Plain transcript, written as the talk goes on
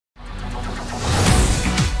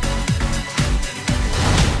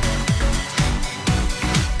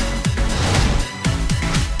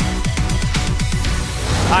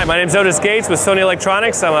Hi, my name is Otis Gates with Sony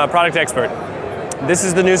Electronics. I'm a product expert. This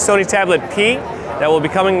is the new Sony Tablet P that will be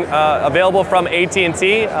coming available from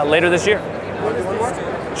AT&T later this year. One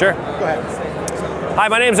more? Sure. Go ahead. Hi,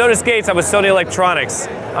 my name is Otis Gates. I'm with Sony Electronics.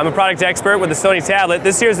 I'm a product expert with the Sony Tablet.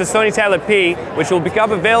 This here is the Sony Tablet P, which will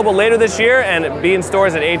become available later this year and be in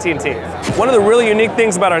stores at AT&T. One of the really unique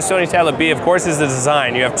things about our Sony Tablet P, of course, is the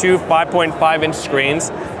design. You have two 5.5-inch screens,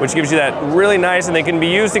 which gives you that really nice, and they can be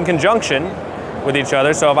used in conjunction with each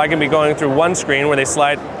other. So if I can be going through one screen where they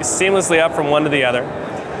slide seamlessly up from one to the other,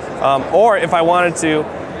 or if I wanted to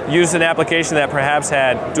use an application that perhaps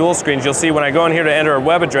had dual screens, you'll see when I go in here to enter a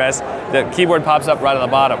web address, the keyboard pops up right on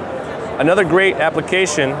the bottom. Another great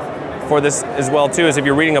application for this as well too is if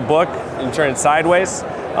you're reading a book, you turn it sideways,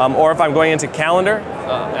 or if I'm going into calendar,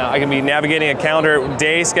 I can be navigating a calendar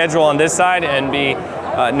day schedule on this side and be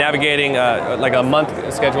navigating like a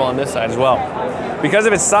month schedule on this side as well. Because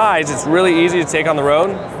of its size, it's really easy to take on the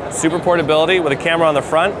road. Super portability with a camera on the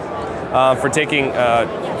front for taking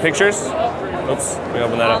pictures. Oops, let me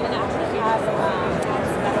open that up.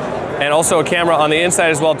 And also a camera on the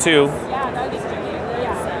inside as well too,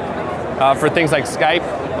 for things like Skype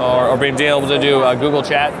or being able to do Google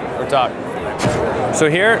Chat or talk.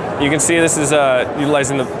 So here you can see this is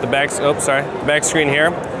utilizing the back screen here,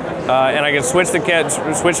 and I can switch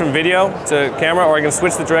from video to camera, or I can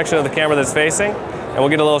switch the direction of the camera that's facing, and we'll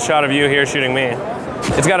get a little shot of you here shooting me.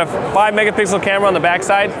 It's got a 5-megapixel camera on the back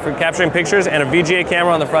side for capturing pictures, and a VGA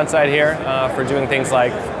camera on the front side here for doing things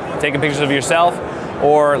like taking pictures of yourself,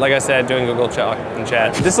 or like I said, doing Google Talk and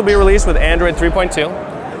Chat. This will be released with Android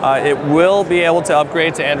 3.2. It will be able to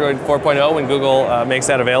upgrade to Android 4.0 when Google makes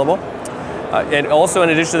that available. And also, in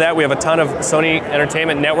addition to that, we have a ton of Sony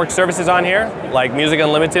Entertainment Network services on here, like Music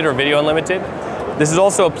Unlimited or Video Unlimited. This is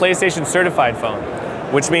also a PlayStation certified phone,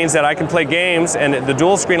 which means that I can play games, and the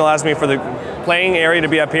dual screen allows me for the playing area to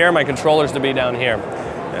be up here, my controllers to be down here.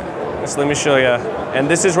 So let me show you. And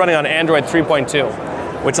this is running on Android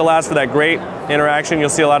 3.2, which allows for that great interaction. You'll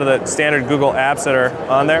see a lot of the standard Google apps that are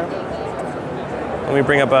on there. Let me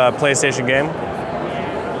bring up a PlayStation game.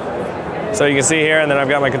 So you can see here, and then I've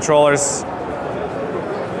got my controllers.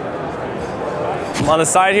 On the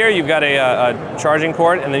side here, you've got a charging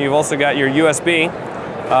cord, and then you've also got your USB,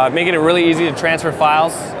 making it really easy to transfer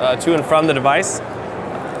files to and from the device.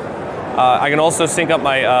 I can also sync up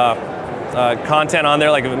my content on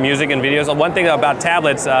there, like music and videos. One thing about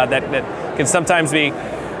tablets that can sometimes be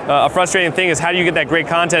a frustrating thing is, how do you get that great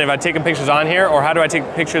content if I'm taking pictures on here, or how do I take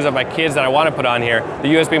pictures of my kids that I want to put on here?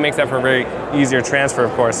 The USB makes that for a very easier transfer,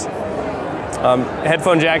 of course.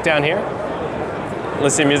 Headphone jack down here.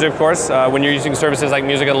 Listening to music, of course, when you're using services like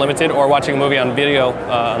Music Unlimited or watching a movie on Video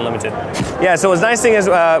Unlimited. Yeah, so what's nice thing is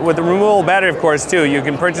with the removable battery, of course, too, you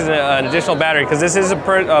can purchase an additional battery, because this is a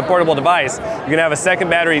portable device. You can have a second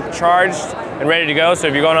battery charged and ready to go, so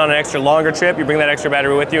if you're going on an extra longer trip, you bring that extra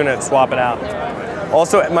battery with you and swap it out.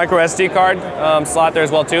 Also, a micro SD card slot there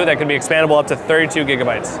as well too, that can be expandable up to 32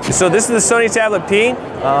 gigabytes. So this is the Sony Tablet P.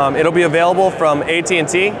 It'll be available from AT&T.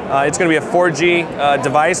 It's going to be a 4G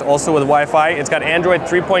device, also with Wi-Fi. It's got Android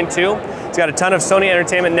 3.2. It's got a ton of Sony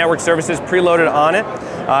Entertainment Network services preloaded on it.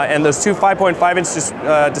 And those two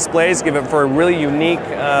 5.5-inch displays give it for a really unique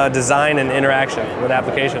design and interaction with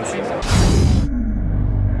applications.